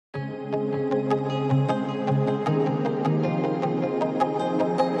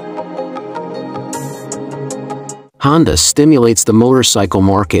Honda stimulates the motorcycle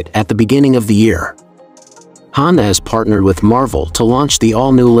market at the beginning of the year. Honda has partnered with Marvel to launch the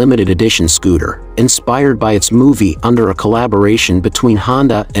all-new limited edition scooter, inspired by its movie under a collaboration between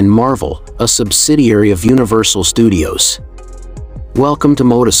Honda and Marvel, a subsidiary of Universal Studios. Welcome to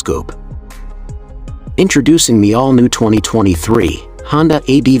Motoscope. Introducing the all-new 2023 Honda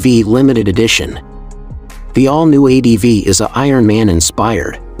ADV Limited Edition. The all-new ADV is a Iron Man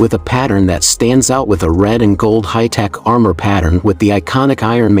inspired, with a pattern that stands out with a red and gold high-tech armor pattern with the iconic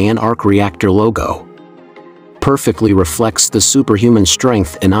Iron Man arc reactor logo. Perfectly reflects the superhuman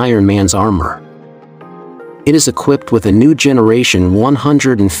strength in Iron Man's armor. It is equipped with a new generation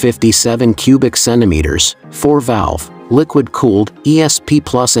 157 cubic centimeters, 4-valve, liquid-cooled ESP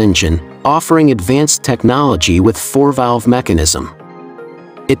Plus engine, offering advanced technology with 4-valve mechanism.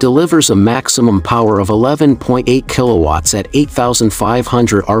 It delivers a maximum power of 11.8 kilowatts at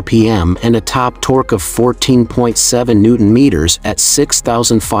 8,500 RPM and a top torque of 14.7 Newton-meters at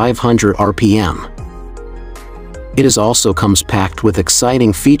 6,500 RPM. It also comes packed with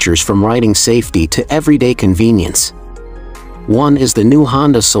exciting features from riding safety to everyday convenience. One is the new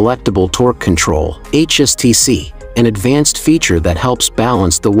Honda Selectable Torque Control, HSTC, an advanced feature that helps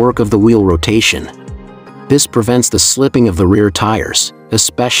balance the work of the wheel rotation. This prevents the slipping of the rear tires,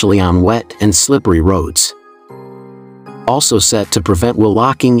 especially on wet and slippery roads. Also set to prevent wheel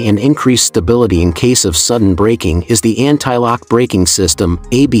locking and increase stability in case of sudden braking is the anti-lock braking system,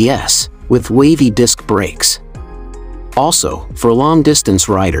 ABS, with wavy disc brakes. Also, for long-distance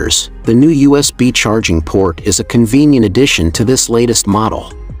riders, the new USB charging port is a convenient addition to this latest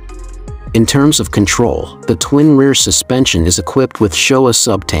model. In terms of control, the twin rear suspension is equipped with Showa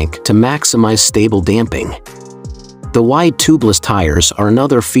subtank to maximize stable damping. The wide tubeless tires are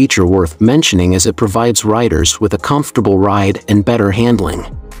another feature worth mentioning as it provides riders with a comfortable ride and better handling.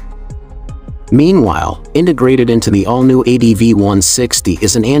 Meanwhile, integrated into the all-new ADV 160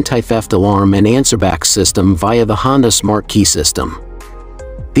 is an anti-theft alarm and answerback system via the Honda Smart Key system.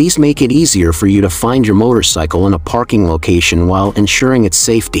 These make it easier for you to find your motorcycle in a parking location while ensuring its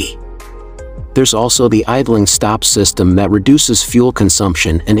safety. There's also the idling stop system that reduces fuel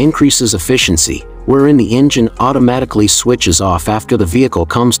consumption and increases efficiency, wherein the engine automatically switches off after the vehicle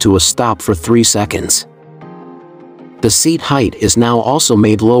comes to a stop for 3 seconds. The seat height is now also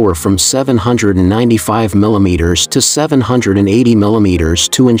made lower from 795 mm to 780 mm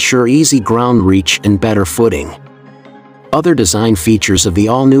to ensure easy ground reach and better footing. Other design features of the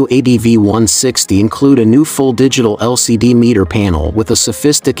all-new ADV 160 include a new full digital LCD meter panel with a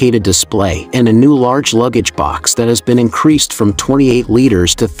sophisticated display and a new large luggage box that has been increased from 28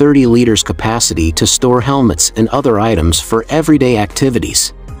 liters to 30 liters capacity to store helmets and other items for everyday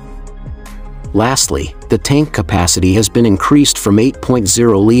activities. Lastly, the tank capacity has been increased from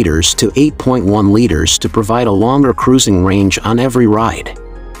 8.0 liters to 8.1 liters to provide a longer cruising range on every ride.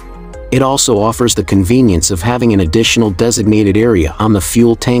 It also offers the convenience of having an additional designated area on the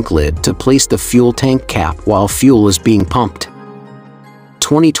fuel tank lid to place the fuel tank cap while fuel is being pumped.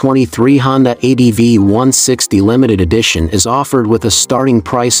 2023 Honda ADV 160 Limited Edition is offered with a starting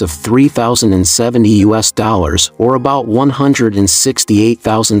price of $3,070 or about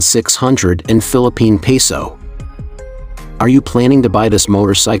 168,600 in Philippine peso. Are you planning to buy this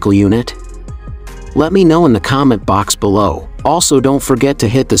motorcycle unit? Let me know in the comment box below. Also, don't forget to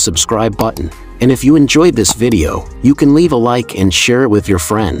hit the subscribe button. And if you enjoyed this video, you can leave a like and share it with your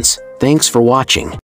friends. Thanks for watching.